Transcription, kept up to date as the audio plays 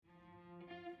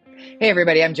Hey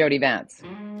everybody, I'm Jody Vance.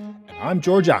 I'm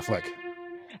George Affleck.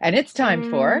 And it's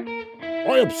time for...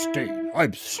 I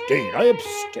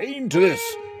abstain to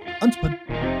this. UnSpun.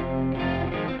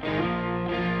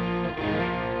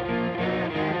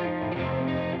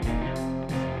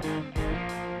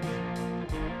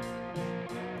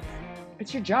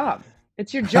 It's your job.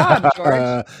 It's your job,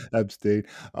 George. Abstain.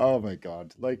 Oh my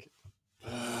God.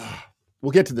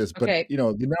 We'll get to this, but Okay,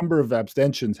 the number of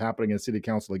abstentions happening in city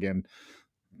council again,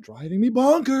 driving me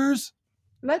bonkers.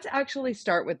 let's actually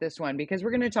start with this one because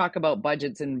we're going to talk about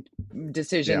budgets and Yeah.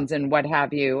 decisions and what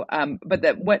have you.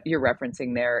 But what you're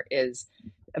referencing there is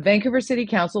Vancouver City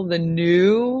Council, the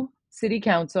new city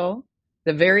council,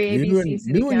 the very ABC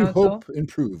City New and you Council. hope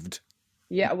improved.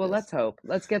 Yeah, well, Yes. let's hope.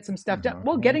 Let's get some stuff done.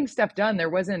 Well, Uh-huh. getting stuff done, there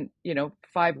wasn't,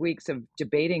 5 weeks of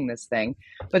debating this thing,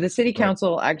 but the city Right.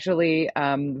 council actually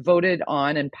voted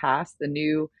on and passed the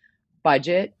new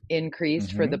budget increase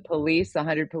for the Mm-hmm. police, the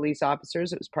 100 police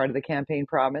officers. It was part of the campaign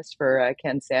promise for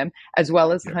Ken Sam, as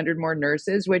well as Yep. 100 more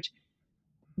nurses, which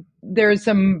there's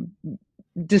some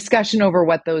discussion over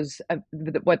what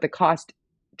the cost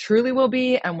truly will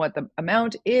be and what the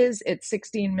amount is. It's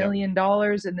 $16 Yep. million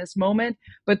in this moment,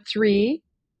 but 3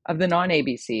 of the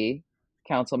non-ABC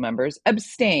council members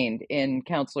abstained in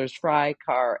councillors Fry,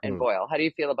 Carr, and Ooh. Boyle. How do you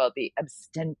feel about the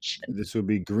abstention? This would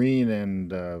be Green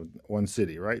and one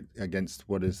city, right? Against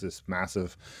what is this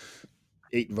massive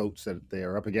 8 votes that they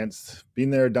are up against. Been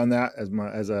there, done that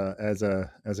as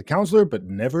a counselor, but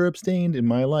never abstained in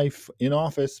my life in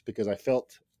office because I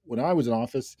felt when I was in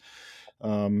office,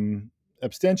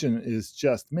 abstention is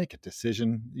just make a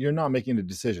decision. You're not making a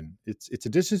decision. It's a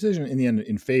decision in the end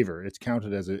in favor. It's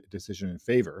counted as a decision in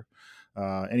favor.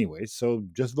 Anyway, so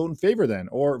just vote in favor then,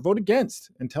 or vote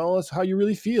against and tell us how you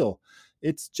really feel.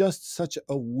 It's just such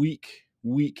a weak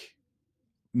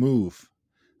move.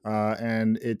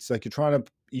 And it's like you're trying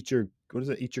to eat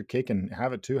your cake and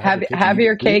have it too. Have your cake and Have eat it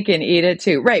your too. cake and eat it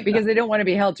too, right? Because they don't want to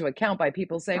be held to account by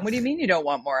people saying, "What do you mean you don't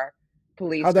want more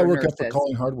police How'd that or work out for nurses?"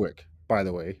 Colin Hardwick, by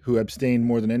the way, who abstained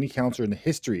more than any councillor in the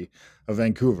history of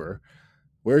Vancouver?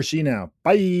 Where is she now?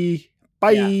 Bye.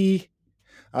 Yeah.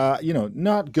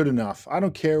 Not good enough. I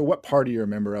don't care what party you're a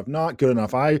member of. Not good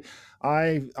enough. I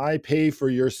pay for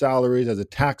your salaries as a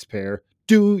taxpayer.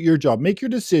 Do your job. Make your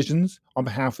decisions on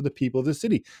behalf of the people of the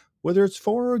city. Whether it's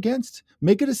for or against,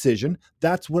 make a decision.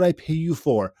 That's what I pay you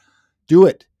for. Do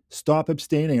it. Stop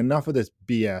abstaining. Enough of this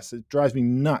BS. It drives me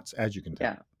nuts, as you can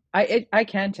tell. Yeah, I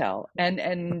can tell,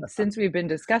 and since we've been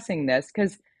discussing this,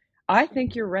 because I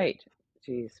think you're right.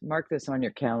 Jeez, mark this on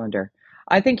your calendar.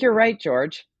 I think you're right,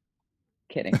 George.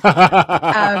 Kidding.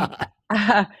 Um,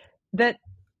 that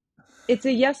it's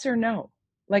a yes or no.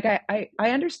 Like I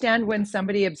understand when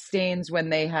somebody abstains when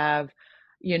they have,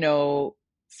 you know,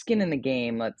 skin in the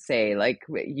game. Let's say, like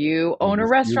you own a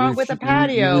restaurant with a You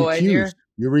patio, and recuse. you're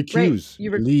You right. recuse. You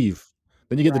You were leave.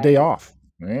 Then you get the day right. off.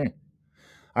 Eh.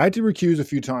 I had to recuse a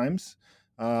few times.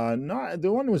 Not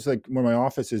the one was like where my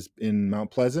office is in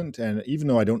Mount Pleasant, and even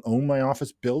though I don't own my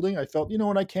office building, I felt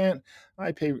what I can't.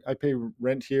 I pay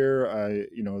rent here.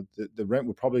 The rent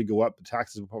would probably go up. The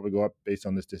taxes will probably go up based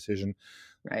on this decision.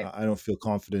 Right. I don't feel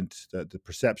confident that the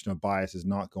perception of bias is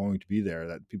not going to be there.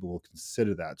 That people will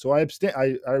consider that. So I abstain.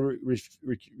 I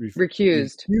Recused.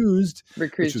 refused,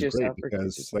 which Recused was great yourself. Recused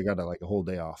because I yourself. got a whole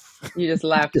day off You just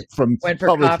left, from went for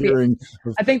public coffee. hearing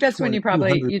of I think that's when you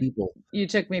probably 200 people. you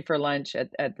took me for lunch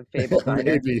at the Fable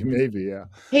Diner. Maybe, yeah.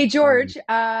 Hey George,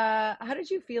 how did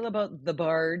you feel about the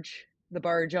barge? The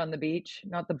barge on the beach,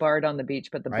 not the bard on the beach,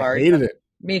 but the I barge hated on. it.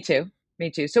 Me too. Me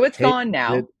too. So it's Hated gone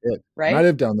now, it. And I right?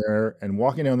 lived down there, and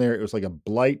walking down there, it was like a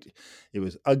blight. It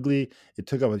was ugly. It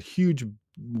took up a huge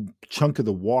chunk of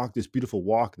the walk, this beautiful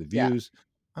walk, the Yeah. views.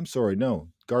 I'm sorry, no,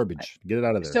 garbage. Get it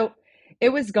out of there. So it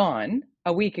was gone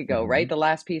a week ago, right? Mhm. The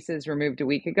last pieces removed a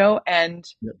week ago, and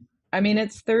Yep. I mean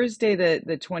it's Thursday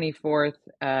the 24th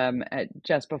at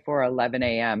just before 11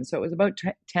 a.m. So it was about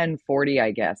 10:40,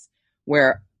 I guess,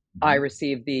 where I Mhm.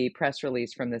 received the press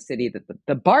release from the city that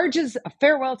the barge is a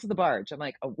farewell to the barge. I'm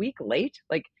like, a week late?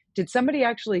 Like, did somebody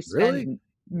actually Really? spend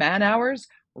man hours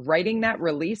writing that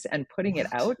release and putting it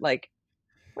What? out? Like,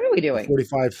 what are we The doing?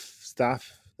 45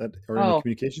 staff that are in the Oh,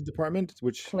 communications department,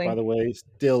 which, by the clink. way,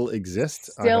 still exist.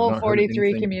 I have Still not heard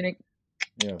 43 anything. communic.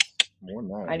 Yes, more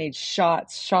than that, I I think. need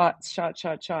shots.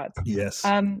 Yes.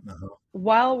 Um, Uh-huh.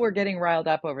 while we're getting riled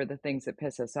up over the things that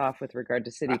piss us off with regard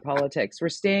to city politics, we're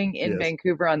staying in Yes.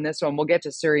 Vancouver on this one. We'll get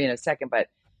to Surrey in a second, but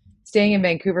staying in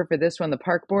Vancouver for this one, the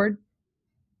park board.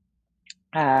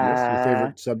 Yes. Your Uh,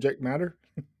 favorite subject matter?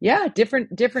 yeah,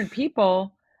 different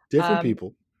people. Different Um,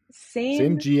 people. Same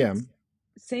same GM.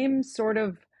 same sort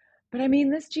of, but I mean,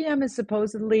 this GM is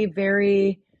supposedly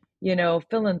very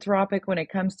philanthropic when it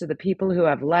comes to the people who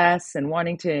have less and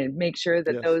wanting to make sure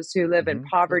that Yes. those who live in Sure.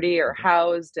 poverty are Okay.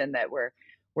 housed and that we're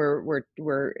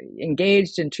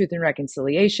engaged in truth and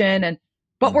reconciliation,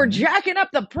 but we're hmm jacking up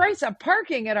the price of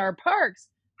parking at our parks.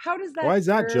 How does that Why is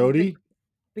that, serve the Jody?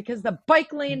 because the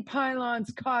bike lane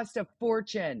pylons cost a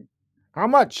fortune, How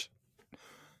much?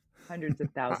 hundreds of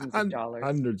thousands of dollars.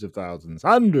 Hundreds of thousands.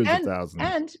 Hundreds of And thousands.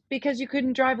 and because you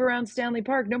couldn't drive around Stanley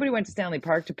Park, nobody went to Stanley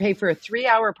Park to pay for a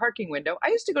 3-hour parking window. I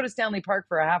used to go to Stanley Park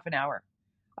for a half an hour.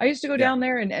 I used to go Yeah. down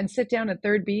there and sit down at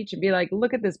Third Beach and be like,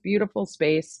 look at this beautiful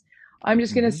space. I'm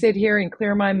just going to hmm sit here and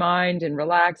clear my mind and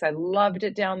relax. I loved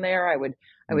it down there. I would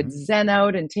hmm zen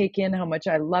out and take in how much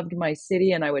I loved my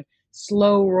city, and I would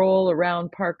slow roll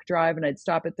around Park Drive, and I'd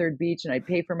stop at Third Beach and I'd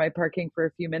pay for my parking for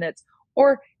a few minutes,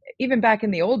 or even back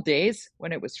in the old days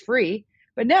when it was free.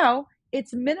 But now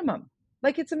it's minimum.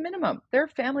 Like, it's a minimum. There are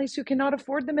families who cannot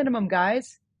afford the minimum,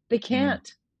 guys. They Mm.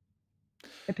 can't.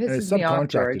 It And it's pisses me off,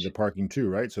 subcontracted, the George. parking too,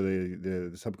 right? So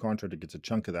the subcontractor gets a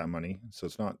chunk of that money. So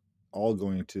it's not all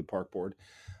going to the park board.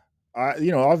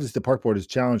 Obviously the park board is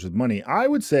challenged with money. I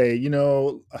would say,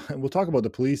 we'll talk about the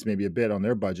police maybe a bit on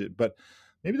their budget, but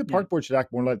maybe the Yeah. park board should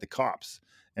act more like the cops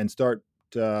and start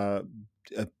uh,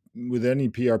 uh, with any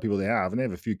PR people they have, and they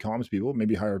have a few comms people,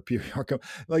 maybe hire a PR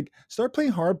like start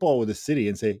playing hardball with the city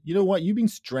and say, you know what, you've been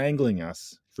strangling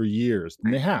us for years,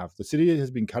 and they Right. have. The city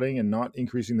has been cutting and not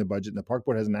increasing the budget, and the park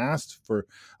board hasn't asked for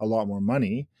a lot more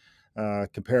money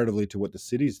comparatively to what the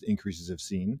city's increases have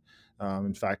seen.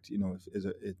 In fact,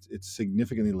 it's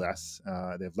significantly less.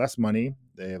 They have less money.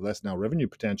 They have less now revenue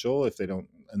potential if they don't,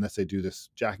 unless they do this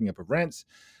jacking up of rents.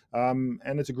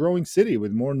 And it's a growing city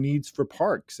with more needs for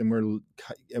parks, and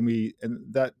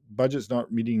that budget's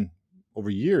not meeting over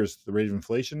years the rate of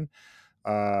inflation.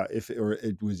 If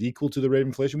it was equal to the rate of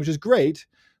inflation, which is great,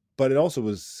 but it also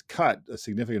was cut a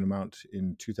significant amount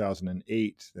in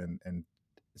 2008, and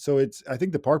so I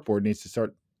think the park board needs to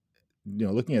start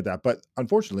looking at that. But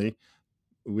unfortunately,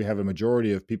 we have a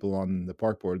majority of people on the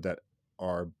park board that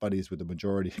are buddies with the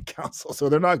majority of council, so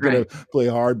they're not going to Right. play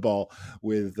hardball One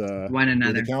with the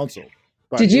another. council.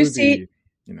 But Did it you would see be,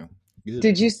 good.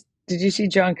 did you did you see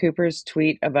John Cooper's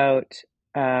tweet about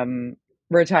um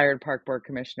retired park board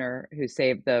commissioner who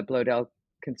saved the Blodell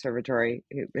Conservatory,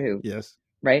 who Yes.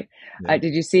 right? Yeah.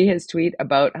 Did you see his tweet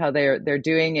about how they're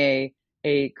doing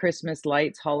a Christmas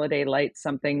lights, holiday lights,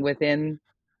 something within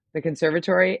the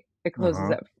conservatory?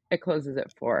 Uh-huh. It closes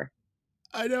at 4.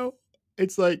 I know.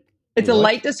 It's like, It's a what?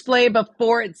 light display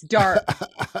before it's dark.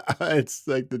 It's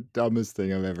like the dumbest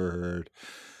thing I've ever heard.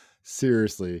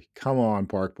 Seriously, come on,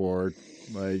 park board.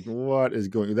 Like, what is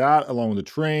going that along with the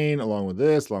train, along with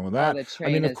this, along with Oh, that? the I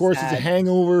mean, train of is course, it's a sad.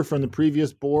 hangover from the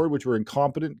previous board, which were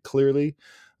incompetent, clearly,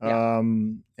 Yeah.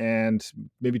 and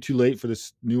maybe too late for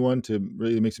this new one to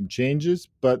really make some changes.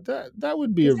 But that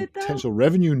would be a Is it though? potential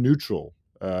revenue neutral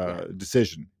Yeah.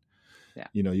 decision. Yeah.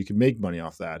 You can make money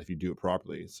off that if you do it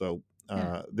properly. So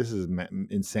Yeah. this is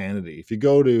insanity. If you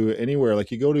go to anywhere,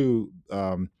 like you go to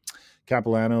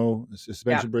Capilano Yeah.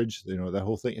 suspension bridge, that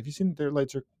whole thing. Have you seen their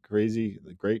lights are crazy,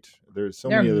 great? There's so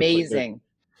They're many other places, amazing.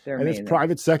 They're and it's amazing.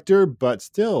 private sector, but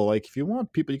still, like if you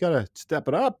want people, you gotta step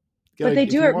it up. But they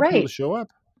If do you it want people to right. show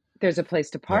up, There's a place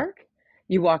to yeah. park.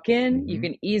 You walk in, you hmm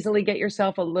can easily get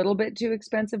yourself a little bit too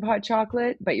expensive hot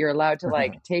chocolate, but you're allowed to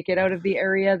like take it out of the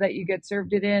area that you get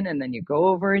served it in, and then you go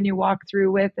over and you walk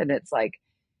through with, and it's like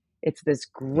it's this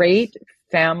Yes. great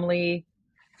family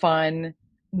fun,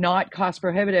 not cost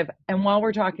prohibitive. And while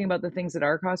we're talking about the things that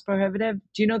are cost prohibitive,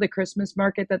 do you know the Christmas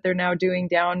market that they're now doing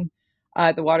down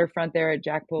the waterfront there at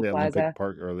Jackpool The Olympic Plaza?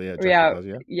 Park or the Jackpot Yeah, Plaza,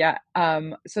 yeah.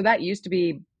 yeah. So that used to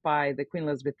be by the Queen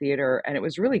Elizabeth Theater, and it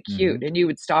was really cute. hmm And you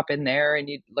would stop in there and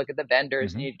you'd look at the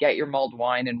vendors and hmm you'd get your mulled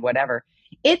wine and whatever.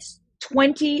 It's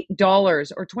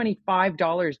 $20 or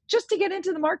 $25 just to get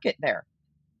into the market there.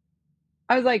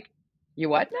 I was like, you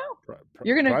what now?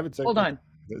 You're gonna Private hold sector. on.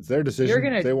 It's their You're decision. If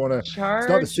gonna they want to, it's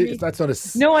not the charge city. me? That's not a.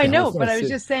 No, I know, It's not a but I was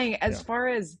city. just saying, as Yeah. far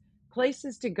as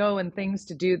places to go and things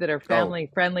to do that are Oh, family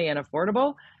friendly and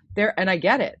affordable, there, and I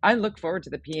get it. I look forward to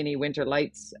the Peony Winter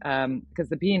Lights because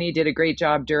the Peony did a great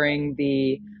job during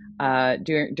the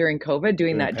during COVID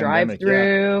doing during that drive pandemic, yeah,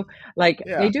 through. Like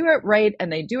they yeah, do it right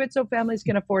and they do it so families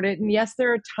can afford it. And yes,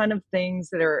 there are a ton of things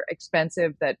that are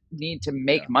expensive that need to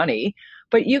make yeah, money,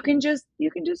 but you can just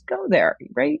go there,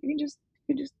 right? You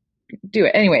can just do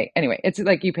it anyway. It's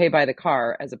like you pay by the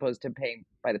car as opposed to paying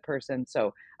by the person.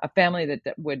 So a family that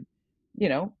would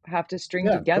have to string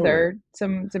yeah, totally. together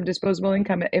some disposable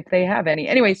income if they have any.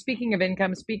 Anyway, speaking of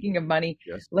income, speaking of money,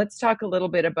 Yes. let's talk a little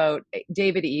bit about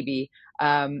David Eby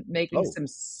making Oh, some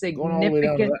going all the way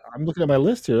down to significant. that. I'm looking at my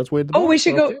list here. That's way at the Oh, we bottom,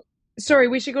 should but go. okay. Sorry,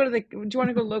 we should go to the. Do you want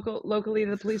to go locally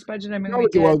to the police budget? I mean, No,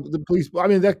 we well, did the police. I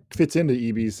mean, that fits into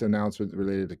EB's announcement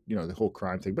related to the whole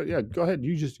crime thing. But yeah, go ahead.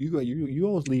 You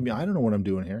always leave me. I don't know what I'm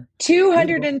doing here. two You're the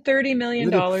hundred boss. and thirty million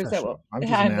You're the dollars that professional. will. I'm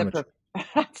just an I'm the. amateur.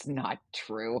 That's not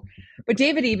true. But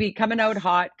David Eby coming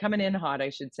in hot, I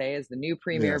should say, as the new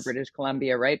premier of Yes. British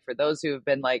Columbia. Right, for those who have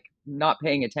been like not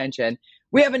paying attention,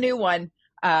 we have a new one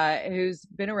who's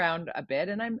been around a bit,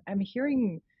 and I'm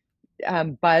hearing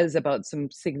buzz about some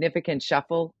significant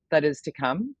shuffle that is to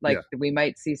come. Yeah. Like we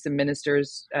might see some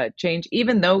ministers change,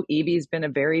 even though Evie's been a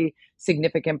very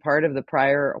significant part of the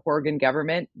prior Horgan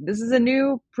government. This is a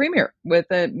new premier with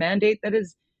a mandate that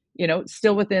is,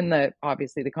 still within the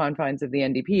obviously the confines of the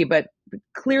NDP, but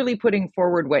clearly putting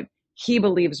forward what he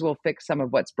believes will fix some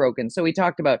of what's broken. So we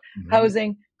talked about Mm-hmm.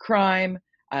 housing, crime,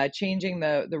 changing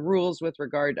the rules with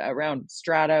regard around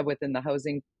strata within the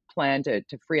housing plan to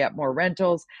free up more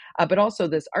rentals, but also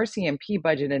this RCMP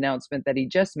budget announcement that he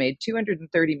just made,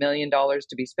 $230 million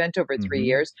to be spent over 3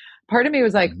 years. Part of me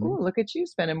was like, Mm-hmm. oh, look at you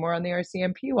spending more on the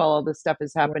RCMP while all this stuff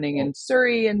is happening Well, in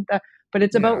Surrey. But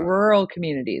it's about yeah. rural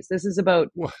communities. This is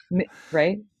about, Well,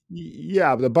 right?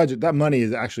 yeah. But the budget, that money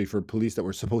is actually for police that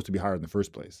were supposed to be hired in the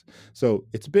first place. So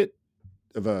it's a bit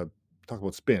of a talk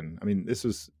about spin. I mean, this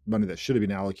was money that should have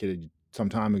been allocated some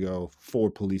time ago for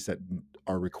police that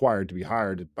are required to be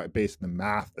hired based on the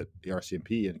math that the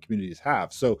RCMP and communities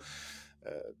have. So,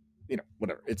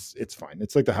 whatever. It's fine.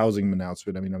 It's like the housing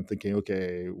announcement. I mean, I'm thinking,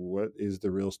 okay, what is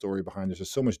the real story behind? There's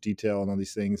just so much detail and all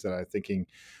these things that I'm thinking.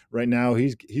 Right now,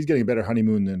 he's getting a better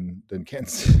honeymoon than Ken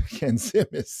Sim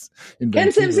is in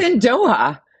Ken Sim's Vancouver. in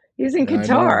Doha. He's in Yeah, I know.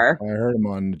 Qatar. I heard him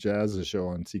on Jazz's show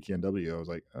on CKNW. I was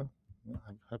like, oh, well,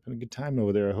 I'm having a good time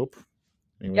over there, I hope.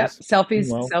 Yep, Anyways, selfies,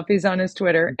 meanwhile, selfies on his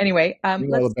Twitter. Anyway,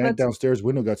 the bank downstairs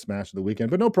window got smashed at the weekend,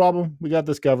 but no problem. We got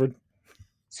this covered.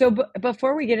 So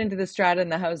before we get into the strata and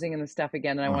the housing and the stuff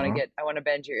again, and Uh-huh. I want to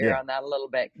bend your ear Yeah. on that a little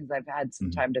bit because I've had some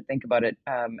Mhm. time to think about it,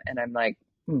 and I'm like,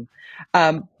 hmm.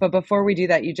 But before we do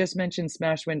that, you just mentioned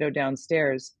smash window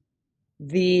downstairs.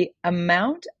 The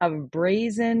amount of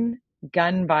brazen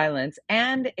gun violence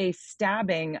and a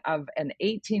stabbing of an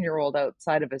 18-year-old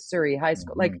outside of a Surrey high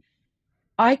school, like Mhm.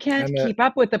 I can't And keep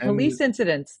up with the and police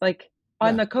incidents. Like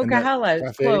on yeah, the and that Coquihalla, it's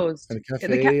cafe closed. and the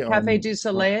The cafe Cafe du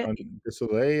Soleil. on the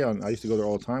Soleil on I used to go there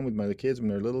all the time with my kids when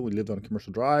they're little. We lived on a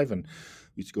commercial drive and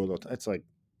we used to go all the time. It's like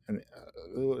and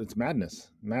it's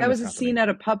madness. That Madness was a happening. scene out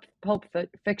of pulp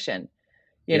fiction.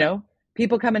 You Yeah. know,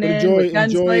 people coming But in with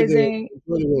guns enjoy blazing,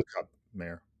 the World Cup,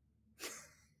 Mayor.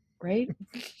 right?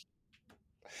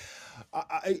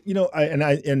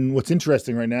 And what's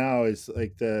interesting right now is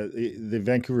like the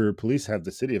Vancouver police have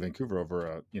the city of Vancouver over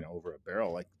a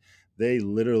barrel. Like they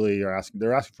literally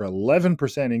they're asking for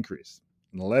 11% increase,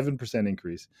 an 11%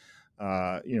 increase.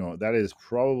 That is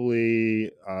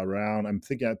probably around. I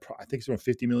think it's around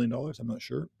 $50 million. I'm not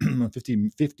sure.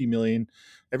 50 million.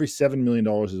 Every $7 million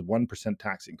is 1%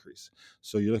 tax increase.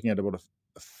 So you're looking at about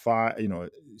a five.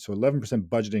 So 11%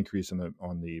 budget increase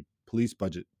on the police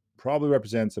budget probably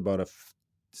represents about a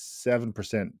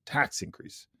 7% tax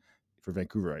increase for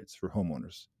Vancouverites, for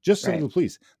homeowners, just for Right. the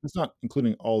police. That's not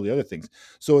including all the other things.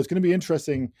 So it's going to be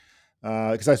interesting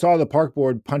because I saw the park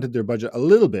board punted their budget a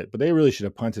little bit, but they really should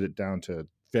have punted it down to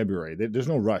February. There's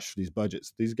no rush for these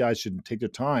budgets. These guys should take their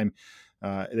time.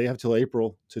 They have till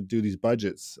April to do these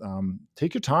budgets.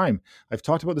 Take your time. I've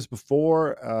talked about this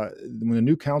before. When a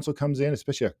new council comes in,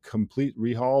 especially a complete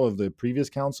rehaul of the previous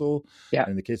council, Yeah.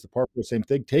 and in the case of the park, the same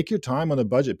thing. Take your time on the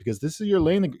budget because this is your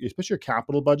lane, especially your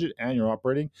capital budget and your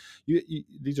operating.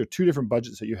 These are two different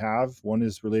budgets that you have. One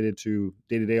is related to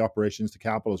day-to-day operations. The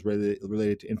capital is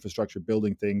related to infrastructure,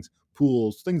 building things,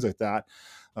 pools, things like that.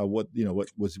 What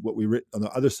we writ on the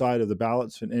other side of the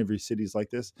ballots in every city's like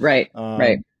this. Right.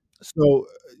 Right. So,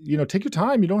 take your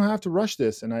time. You don't have to rush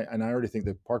this. And I already think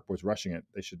the park board's rushing it.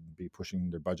 They should be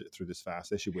pushing their budget through this fast.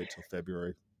 They should wait till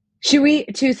February. Should we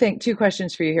two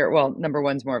questions for you here? Well, number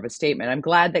one's more of a statement. I'm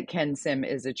glad that Ken Sim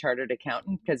is a chartered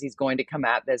accountant because he's going to come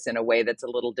at this in a way that's a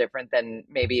little different than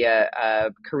maybe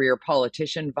a career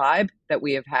politician vibe that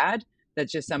we have had.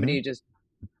 That's just somebody who just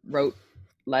wrote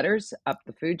letters up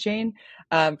the food chain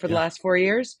for the Yeah. last 4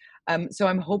 years. So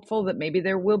I'm hopeful that maybe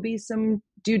there will be some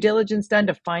due diligence done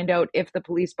to find out if the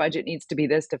police budget needs to be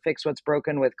this to fix what's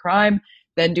broken with crime.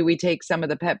 Then do we take some of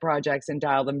the pet projects and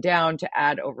dial them down to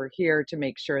add over here to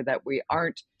make sure that we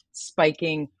aren't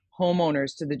spiking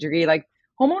homeowners to the degree like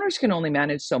homeowners can only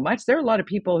manage so much. There are a lot of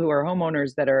people who are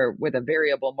homeowners that are with a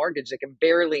variable mortgage that can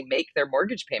barely make their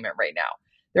mortgage payment right now.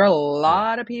 There are a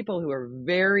lot of people who are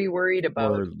very worried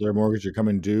about Or their mortgage are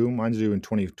coming due. Mine's due in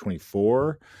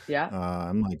 2024. yeah.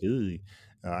 I'm like, ugh.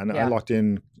 And I Yeah. locked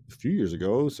in a few years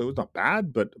ago, so it's not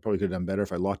bad, but probably could have done better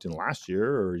if I locked in last year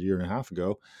or a year and a half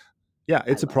ago. Yeah,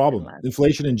 I it's a locked in problem. last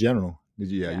Inflation in general.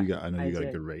 Yeah, Yeah, I know I you got a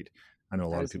did. good rate. I know a I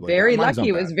lot of was people like that. very Mine's lucky.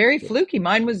 not It was bad, very but fluky.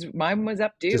 Mine was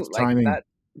up due. just Like timing. that,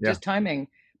 Yeah, just timing.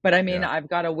 But I mean, yeah. I've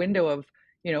got a window of,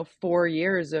 4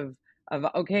 years of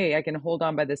okay, I can hold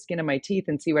on by the skin of my teeth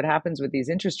and see what happens with these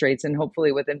interest rates, and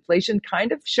hopefully with inflation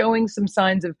kind of showing some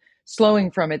signs of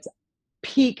slowing from its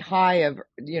peak high of,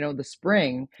 the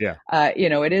spring. Yeah,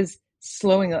 It is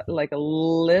slowing like a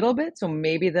little bit, so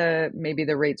maybe the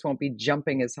rates won't be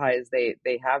jumping as high as they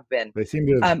have been. they seem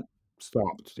to have Um,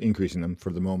 stopped increasing them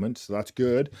for the moment, so that's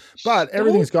good. But don't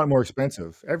everything's got more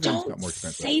expensive. Everything's got Don't more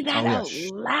expensive. say that Oh yeah, out shh.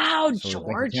 loud, So Bank of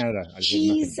George. Canada. I hope nothing.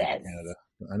 Bank of Jesus. Canada.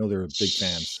 I know they're big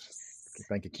fans. Jeez.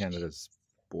 Bank of Canada's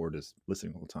board is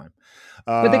listening all the time.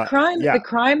 But the Yeah.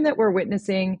 crime that we're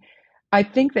witnessing, I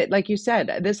think that, like you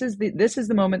said, this is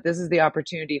the moment, this is the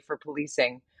opportunity for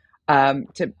policing,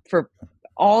 for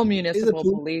all Is it municipal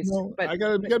police? police. No, But I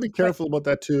gotta but gotta be but careful about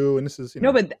that too. And this is,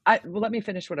 no, but well, let me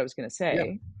finish what I was going to yeah.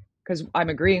 say, because I'm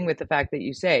agreeing with the fact that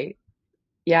you say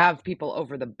you have people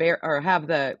over the bear, or have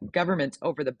the governments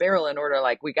over the barrel, in order,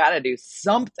 like, we got to do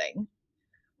something.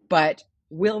 But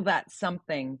will that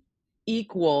something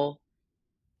equal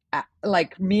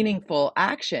like meaningful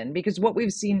action? Because what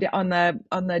we've seen on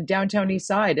the downtown east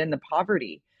side, and the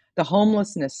poverty, the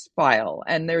homelessness file,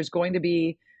 and there's going to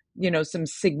be, some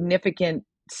significant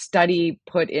study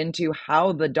put into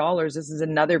how the dollars, this is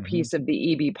another Hmm. piece of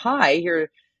the EB pie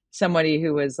here. Somebody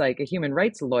who was like a human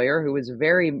rights lawyer, who was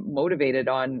very motivated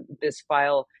on this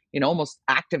file, almost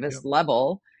activist Yep.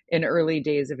 level, in early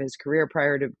days of his career,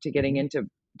 prior to getting Hmm. into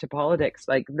politics,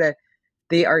 like the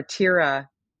Artera,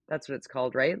 that's what it's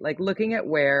called, right? Like, looking at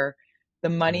where the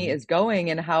money Hmm. is going,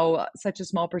 and how such a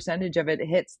small percentage of it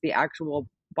hits the actual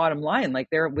bottom line. Like,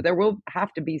 there will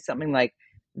have to be something like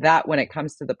that when it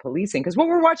comes to the policing, because what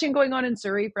we're watching going on in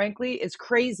Surrey, frankly, is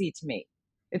crazy to me.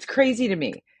 It's crazy to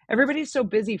me. Everybody's so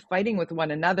busy fighting with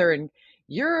one another, and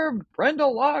you're Brenda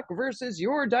Locke versus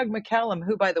your Doug McCallum,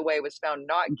 who, by the way, was found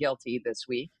not guilty this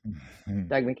week. Hmm.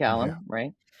 Doug Yeah. McCallum,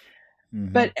 right? Hmm.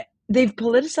 But they've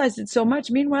politicized it so much.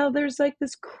 Meanwhile, there's like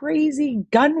this crazy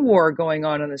gun war going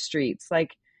on the streets.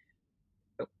 Like,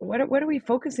 what are we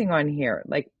focusing on here?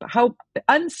 Like, how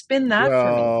unspin that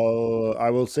for me? Well, I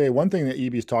will say one thing that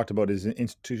EB's talked about is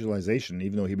institutionalization,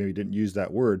 even though he maybe didn't use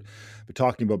that word, but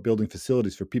talking about building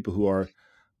facilities for people who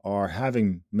are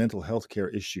having mental health care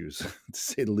issues, to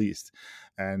say the least,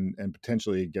 and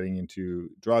potentially getting into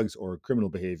drugs or criminal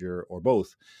behavior or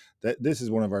both. That this is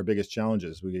one of our biggest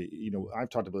challenges. I've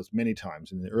talked about this many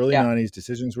times. In the early Yeah, '90s,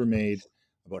 decisions were made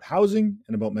about housing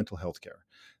and about mental health care,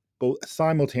 both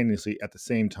simultaneously at the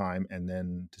same time, and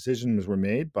then decisions were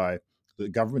made by the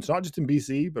governments, not just in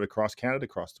BC, but across Canada,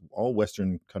 across all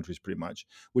Western countries pretty much,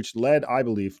 which led, I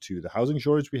believe, to the housing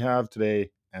shortage we have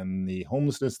today, and the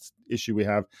homelessness issue we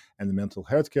have, and the mental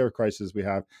health care crisis we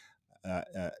have. Uh,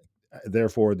 uh,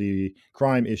 Therefore, the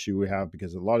crime issue we have,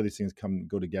 because a lot of these things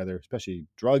go together, especially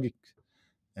drug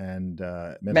and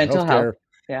mental mental health health. care.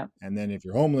 Yeah, And then if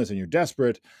you're homeless and you're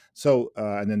desperate,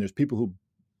 and then there's people who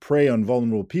prey on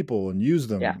vulnerable people and use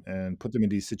yeah, them and put them in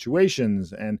these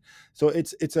situations, and so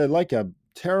it's like a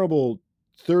terrible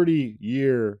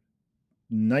 30-year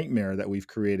nightmare that we've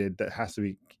created that has to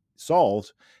be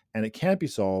solved, and it can't be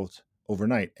solved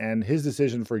overnight. And his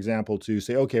decision, for example, to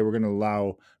say, okay, we're going to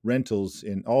allow rentals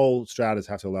in all stratas,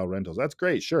 have to allow rentals, that's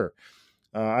great, sure.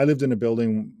 I lived in a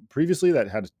building previously that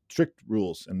had strict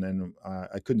rules, and then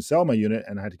I couldn't sell my unit,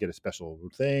 and I had to get a special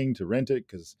thing to rent it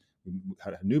because we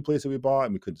had a new place that we bought,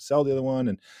 and we couldn't sell the other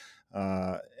one,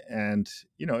 uh, and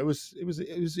it was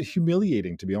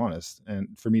humiliating, to be honest, and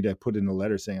for me to put in a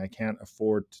letter saying I can't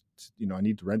afford, I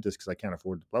need to rent this because I can't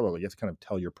afford blah blah blah. You have to kind of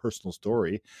tell your personal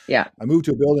story. yeah, I moved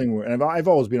to a building where, and I've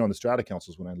always been on the strata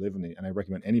councils when I live and I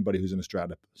recommend anybody who's in a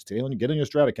strata, get on your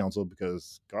strata council,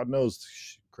 because God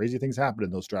knows crazy things happen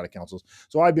in those strata councils.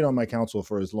 So I've been on my council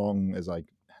for as long as I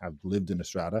have lived in a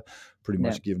strata, pretty yeah,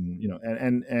 much, given,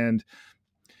 and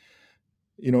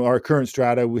our current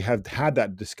strata, we have had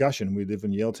that discussion. We live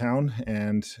in Yaletown,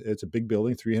 and it's a big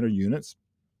building, 300 units,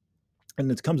 and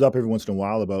it comes up every once in a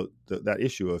while about that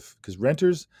issue of, because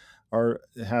renters you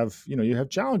have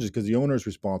challenges because the owner is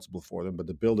responsible for them, but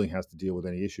the building has to deal with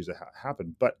any issues that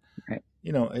happen. But right.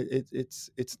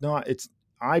 it's not,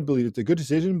 I believe it's a good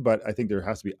decision, but I think there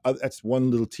has to be that's one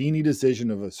little teeny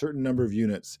decision of a certain number of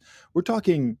units. We're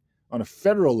talking on a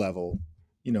federal level,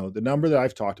 the number that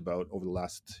I've talked about over the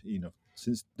last,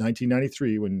 since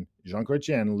 1993, when Jean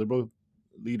Chrétien, a liberal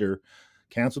leader,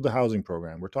 canceled the housing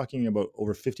program. We're talking about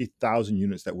over 50,000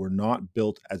 units that were not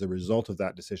built as a result of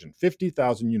that decision.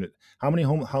 50,000 units. How many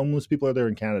homeless people are there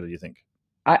in Canada, do you think?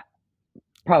 I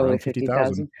probably Around 50,000.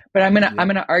 50,000. But I'm Yeah.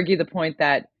 gonna argue the point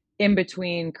that in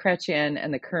between Chrétien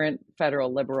and the current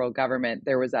federal Liberal government,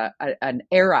 there was an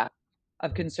era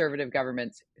of conservative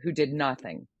governments who did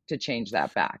nothing to change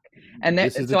that back. And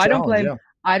This is the so I don't challenge.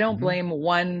 blame Yeah. Hmm.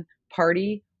 one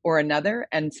party or another,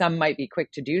 and some might be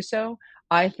quick to do so.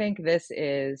 I think this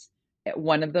is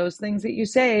one of those things that you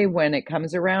say when it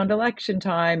comes around election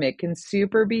time, it can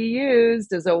super be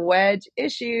used as a wedge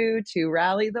issue to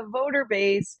rally the voter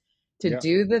base to Yeah.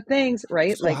 do the things,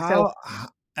 right? So Like, so,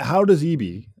 how does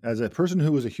EB, as a person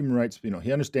who was a human rights,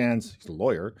 he understands, he's a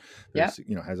lawyer, yeah,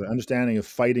 there's, has an understanding of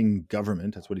fighting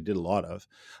government. That's what he did a lot of.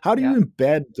 How do yeah. you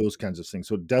embed those kinds of things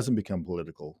so it doesn't become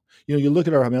political? You look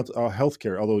at our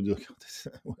healthcare, although you look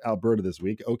at Alberta this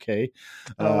week, okay.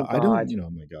 Oh I don't, God. oh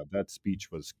my God, that speech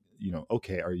was,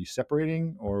 okay, are you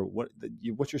separating or what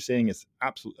you're saying is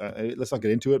absolute. Let's not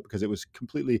get into it because it was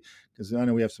completely, because I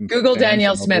know we have some Google fans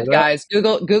Danielle from Smith, Alberta. guys.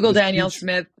 Google The Danielle speech,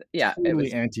 Smith. Yeah, it totally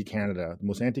was, anti-Canada, the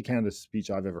most anti-Canada speech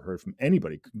I've ever heard from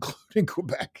anybody, including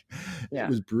Quebec. It yeah.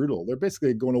 was brutal. They're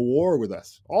basically going to war with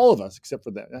us, all of us, except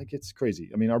for that. Like, it's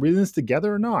crazy. I mean, are we in this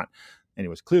together or not?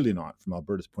 Anyways, clearly not from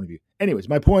Alberta's point of view. Anyways,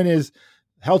 my point is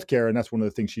healthcare, and that's one of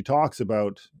the things she talks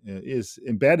about, is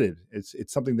embedded. It's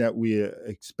something that we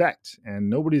expect, and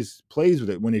nobody's plays with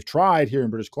it. When they've tried here in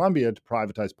British Columbia to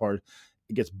privatize part,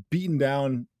 it gets beaten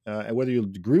down, and whether you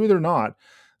agree with it or not,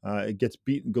 it gets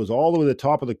beaten, goes all the way to the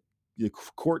top of the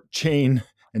court chain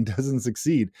and doesn't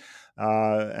succeed.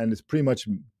 And it's pretty much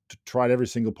tried every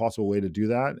single possible way to do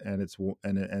that, and it's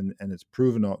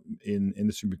proven in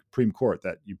the Supreme Court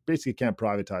that you basically can't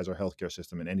privatize our healthcare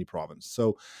system in any province.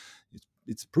 So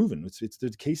it's proven. It's the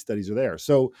case studies are there.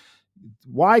 So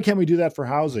why can't we do that for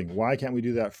housing? Why can't we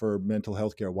do that for mental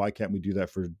health care? Why can't we do that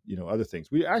for other things?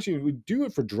 We do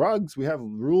it for drugs. We have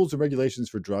rules and regulations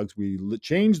for drugs. We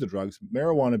change the drugs.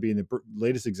 Marijuana being the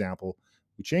latest example.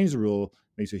 We change the rule,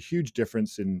 makes a huge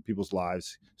difference in people's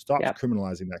lives, stops Yep.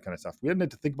 criminalizing that kind of stuff. We hadn't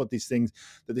had to think about these things,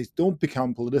 that they don't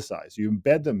become politicized. You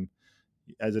embed them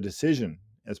as a decision,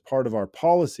 as part of our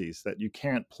policies that you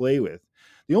can't play with.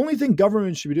 The only thing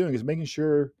government should be doing is making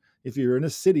sure, if you're in a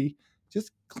city,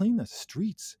 just clean the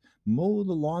streets, mow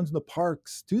the lawns in the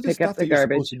parks, do the Pick up stuff the that you're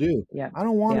supposed to garbage. do. Yeah. I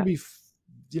don't want to Yeah.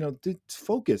 be,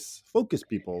 focus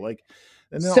people, like,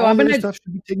 and then So all the other stuff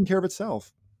should be taken care of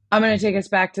itself. I'm gonna take us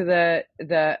back to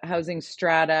the housing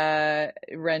strata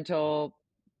rental,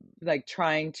 like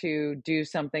trying to do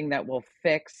something that will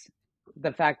fix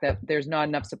the fact that there's not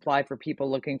enough supply for people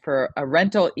looking for a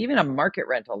rental, even a market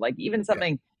rental, like even Yeah,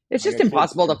 something, it's I just got kids.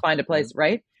 impossible Yeah, to find a yeah, place,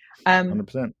 right?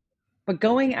 100%. But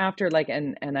going after, like,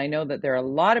 and I know that there are a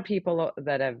lot of people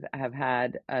that have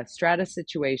had strata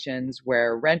situations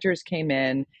where renters came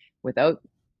in without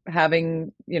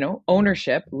having,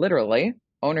 ownership, literally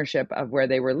ownership of where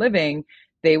they were living.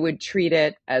 They would treat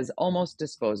it as almost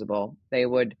disposable. They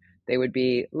would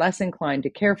be less inclined to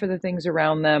care for the things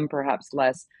around them, perhaps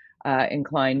less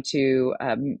inclined to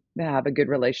have a good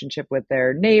relationship with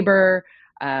their neighbor.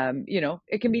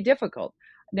 It can be difficult.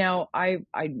 Now, I'm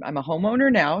a homeowner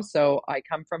now, so I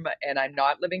come from, and I'm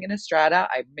not living in a strata.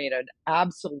 I've made an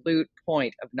absolute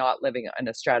point of not living in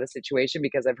a strata situation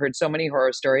because I've heard so many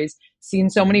horror stories, seen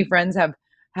so many friends have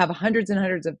hundreds and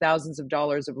hundreds of thousands of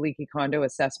dollars of leaky condo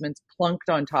assessments plunked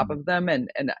on top of them,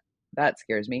 and that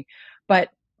scares me. But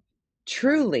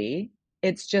truly,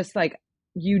 it's just like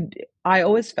you. I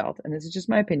always felt, and this is just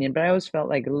my opinion, but I always felt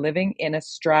like living in a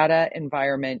strata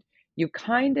environment, you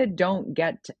kind of don't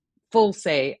get full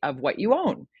say of what you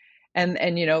own. And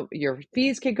your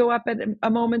fees could go up at a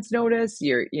moment's notice.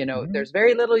 Mm-hmm. There's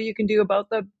very little you can do about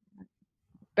the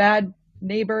bad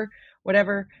neighbor,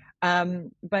 whatever.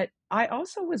 But I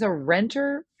also was a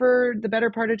renter for the better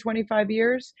part of 25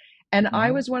 years. And I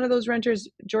Mm-hmm. was one of those renters,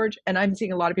 George, and I'm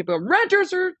seeing a lot of people go,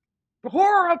 renters are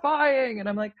horrifying. And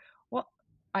I'm like, well,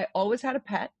 I always had a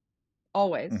pet,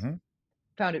 always. Mm-hmm.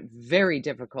 Found it very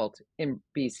difficult in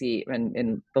BC and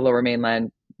in the lower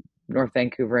mainland, North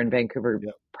Vancouver, and Vancouver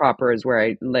Yep. proper is where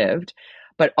I lived,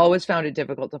 but always found it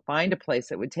difficult to find a place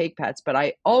that would take pets. But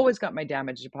I always got my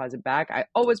damage deposit back. I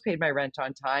always paid my rent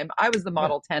on time. I was the Yeah.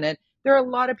 model tenant. There are a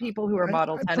lot of people who are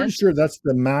model I'm pretty tenants. sure that's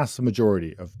the mass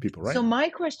majority of people, So right? my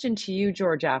question to you,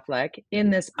 George Affleck, in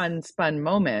this unspun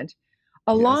moment,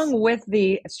 Yes. along with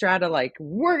the strata, like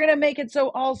we're going to make it so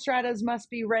all stratas must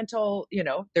be rental, you're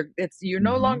no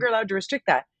Mm-hmm. longer allowed to restrict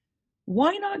that.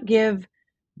 Why not give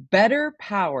better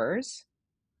powers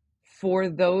for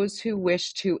those who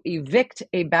wish to evict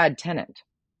a bad tenant?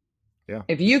 Yeah.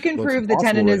 If you can Well, it's prove the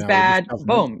impossible tenant right is now. They just bad, have rent.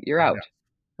 boom, you're Yeah. out,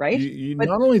 right? You But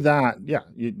not only that, yeah,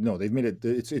 they've made it.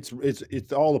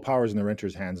 It's all the powers in the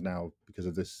renters' hands now because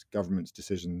of this government's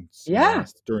decisions in the yeah,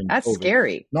 last during that's COVID.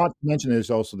 scary. Not to mention, there's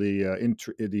also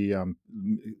the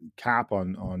cap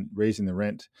on raising the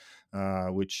rent,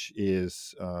 which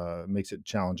is makes it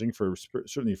challenging for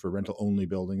certainly for rental only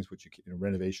buildings, which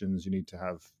renovations you need to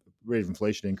have rate of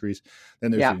inflation increase.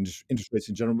 Then there's the Yeah. interest rates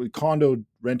in general. Condo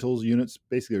rentals units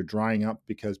basically are drying up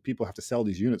because people have to sell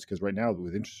these units because right now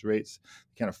with interest rates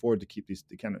they can't afford to keep these.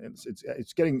 They can't.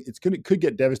 It could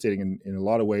get devastating in a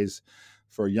lot of ways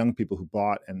for young people who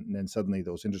bought and then suddenly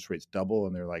those interest rates double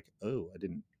and they're like, oh, I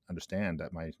didn't understand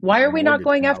that Why are my we not mortgage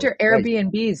going now is after twice.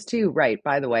 Airbnbs too? Right,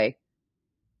 by the way,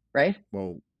 right?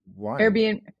 Well, why?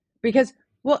 Airbnb because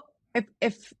well,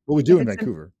 if What we do if in it's an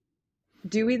Vancouver?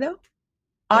 do we though?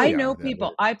 Oh I yeah, know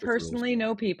people, I there's rules. personally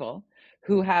know people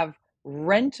who have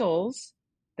rentals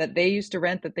that they used to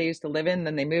rent, that they used to live in,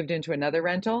 then they moved into another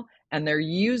rental, and they're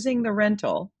using the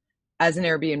rental as an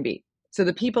Airbnb. So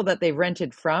the people that they've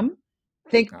rented from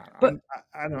think, but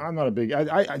I'm not a big.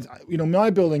 My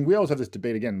building. We always have this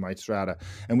debate again, my strata,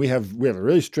 and we have a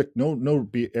really strict no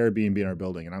Airbnb in our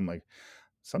building, and I'm like,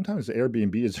 sometimes the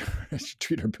Airbnb is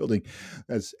treat our building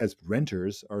as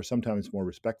renters are sometimes more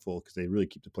respectful because they really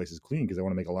keep the places clean because they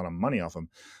want to make a lot of money off them.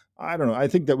 I don't know. I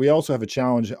think that we also have a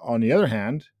challenge on the other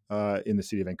hand, in the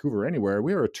city of Vancouver, anywhere.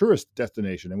 We are a tourist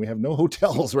destination and we have no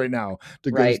hotels right now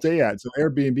to go right, stay at. So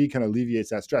Airbnb kind of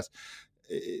alleviates that stress.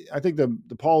 I think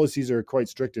the policies are quite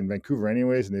strict in Vancouver,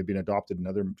 anyways, and they've been adopted in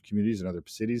other communities and other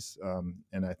cities.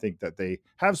 And I think that they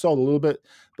have solved a little bit.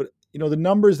 But the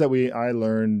numbers that I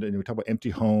learned, and we talk about empty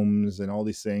homes and all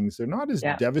these things, they're not as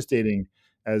yeah, devastating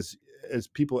as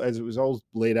people as it was all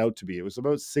laid out to be. It was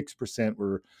about 6%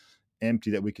 were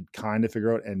empty that we could kind of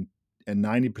figure out, and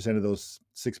 90% of those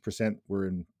 6% were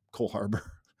in Cole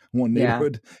Harbor, one yeah,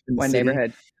 neighborhood in the one city.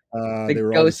 neighborhood, They the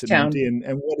were all just ghost sitting town. empty.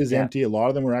 And what is Yeah, empty? A lot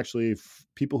of them were actually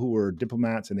people who were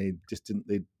diplomats, and they just didn't.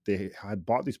 They had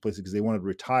bought these places because they wanted to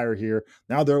retire here.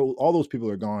 Now all those people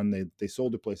are gone. They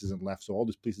sold their places and left. So all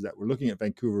these places that were looking at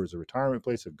Vancouver as a retirement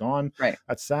place have gone. right.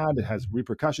 That's sad. It has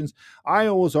repercussions. I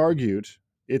always argued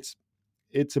it's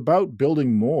about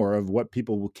building more of what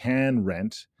people can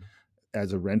rent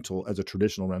as a rental, as a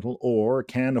traditional rental, or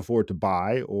can afford to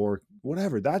buy, or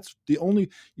whatever. That's the only.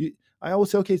 I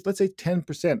always say, okay, let's say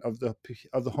 10% of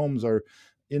the homes are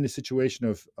in a situation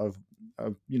of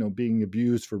being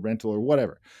abused for rental or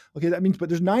whatever. Okay, that means, but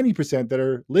there's 90% that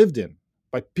are lived in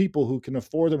by people who can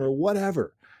afford them or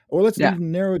whatever. Or let's Yeah,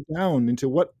 even narrow it down into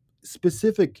what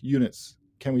specific units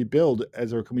can we build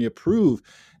or can we approve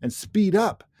and speed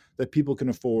up that people can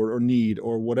afford or need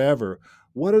or whatever.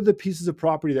 What are the pieces of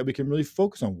property that we can really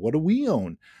focus on? What do we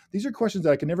own? These are questions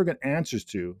that I can never get answers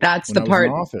to that's when the I was in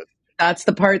part. office. That's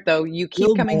the part, though. You keep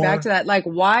Build coming back more. to that. Like,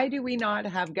 why do we not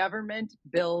have government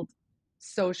build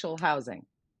social housing?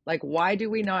 Like, why do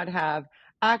we not have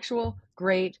actual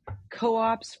great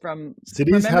co-ops from,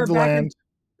 Cities remember have the back in, land,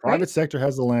 right? private sector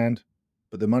has the land,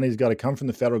 but the money's got to come from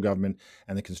the federal government,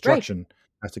 and the Right. construction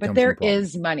has to But come from there province.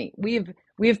 is money.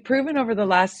 We've proven over the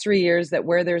last 3 years that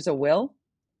where there's a will,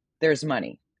 there's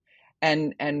money.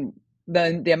 And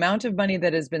the amount of money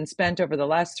that has been spent over the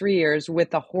last 3 years with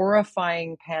the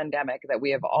horrifying pandemic that we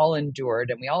have all endured,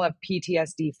 and we all have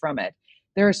PTSD from it.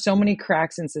 There are so many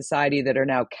cracks in society that are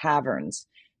now caverns.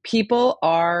 People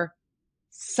are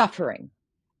suffering.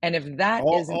 And if that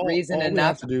isn't reason All we have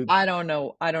enough, to do. I don't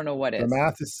know what is.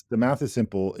 The math is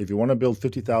simple. If you want to build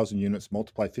 50,000 units,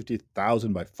 multiply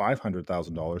 50,000 by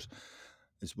 $500,000,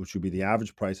 which would be the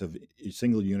average price of a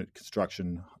single unit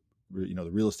construction. The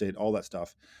real estate, all that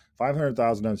stuff.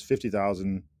 500,000 times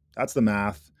 50,000. That's the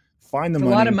math. Find the It's a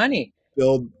lot of money. money.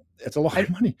 Build. It's a lot I, of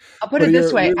money. I'll put But it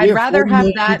this way. we have 40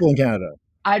 million people in Canada.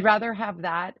 I'd rather have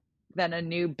that than a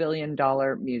new $1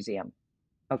 billion museum.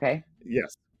 Okay.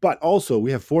 Yes, but also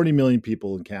we have 40 million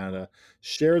people in Canada.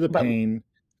 Share the But pain.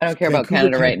 I don't care about Vancouver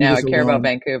Canada can't right do now. I this care about alone.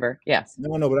 Vancouver. Yes.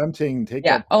 No, but I'm saying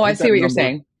Yeah. Oh, I take see that what you're number.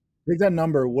 saying. Take that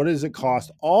number. What does it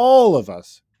cost all of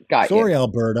us? Got you. Sorry,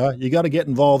 Alberta, you got to get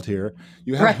involved here.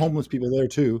 You have Right. homeless people there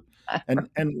too, and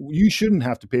you shouldn't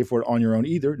have to pay for it on your own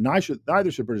either.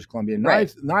 Neither should British Columbia.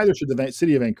 Right. Neither should the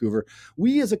city of Vancouver.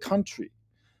 We as a country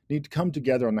need to come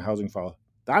together on the housing file.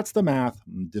 That's the math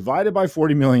divided by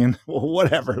 40 million or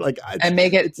whatever. Like And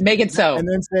make it so. and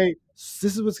then say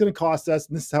this is what's going to cost us,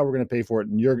 and this is how we're going to pay for it,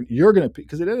 and you're going to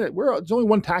because it's only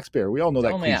one taxpayer. We all know It's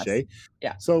that only us. cliche.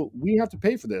 Yeah. So we have to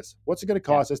pay for this. What's it going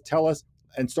to Yeah. cost us? Tell us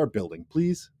and start building,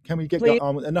 please. Can we get Please.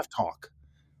 enough talk?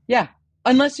 Yeah.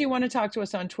 Unless you want to talk to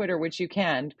us on Twitter, which you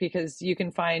can, because you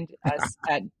can find us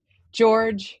at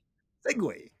George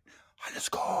Segway.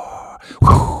 Underscore.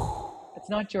 It's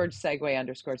not George Segway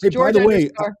underscore. It's Hey, by George the way,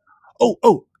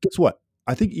 underscore. guess what?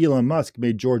 I think Elon Musk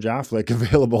made George Affleck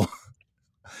available.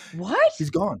 What? He's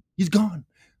gone. He's gone.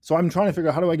 So I'm trying to figure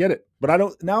out how do I get it, but I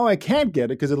don't. Now I can't get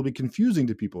it because it'll be confusing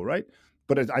to people, right?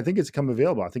 But I think it's come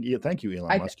available. I think. Thank you,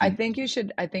 Elon Musk. I think you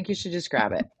should. I think you should just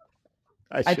grab it.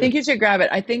 I I think should. you should grab it.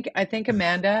 I think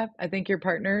Amanda. I think your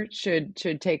partner should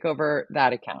take over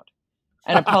that account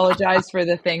and apologize for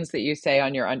the things that you say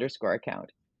on your underscore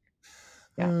account.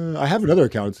 Yeah. I have another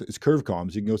account. It's Curve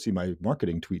Comms. You can go see my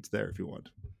marketing tweets there if you want.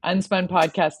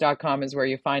 Unspunpodcast.com is where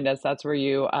you find us. That's where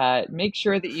you make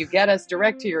sure that you get us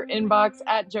direct to your inbox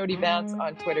at Jody Vance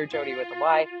on Twitter, Jody with a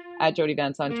Y, at Jody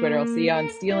Vance on Twitter. I'll see you on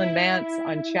Steel and Vance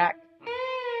on Check.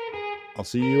 I'll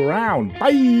see you around.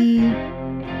 Bye.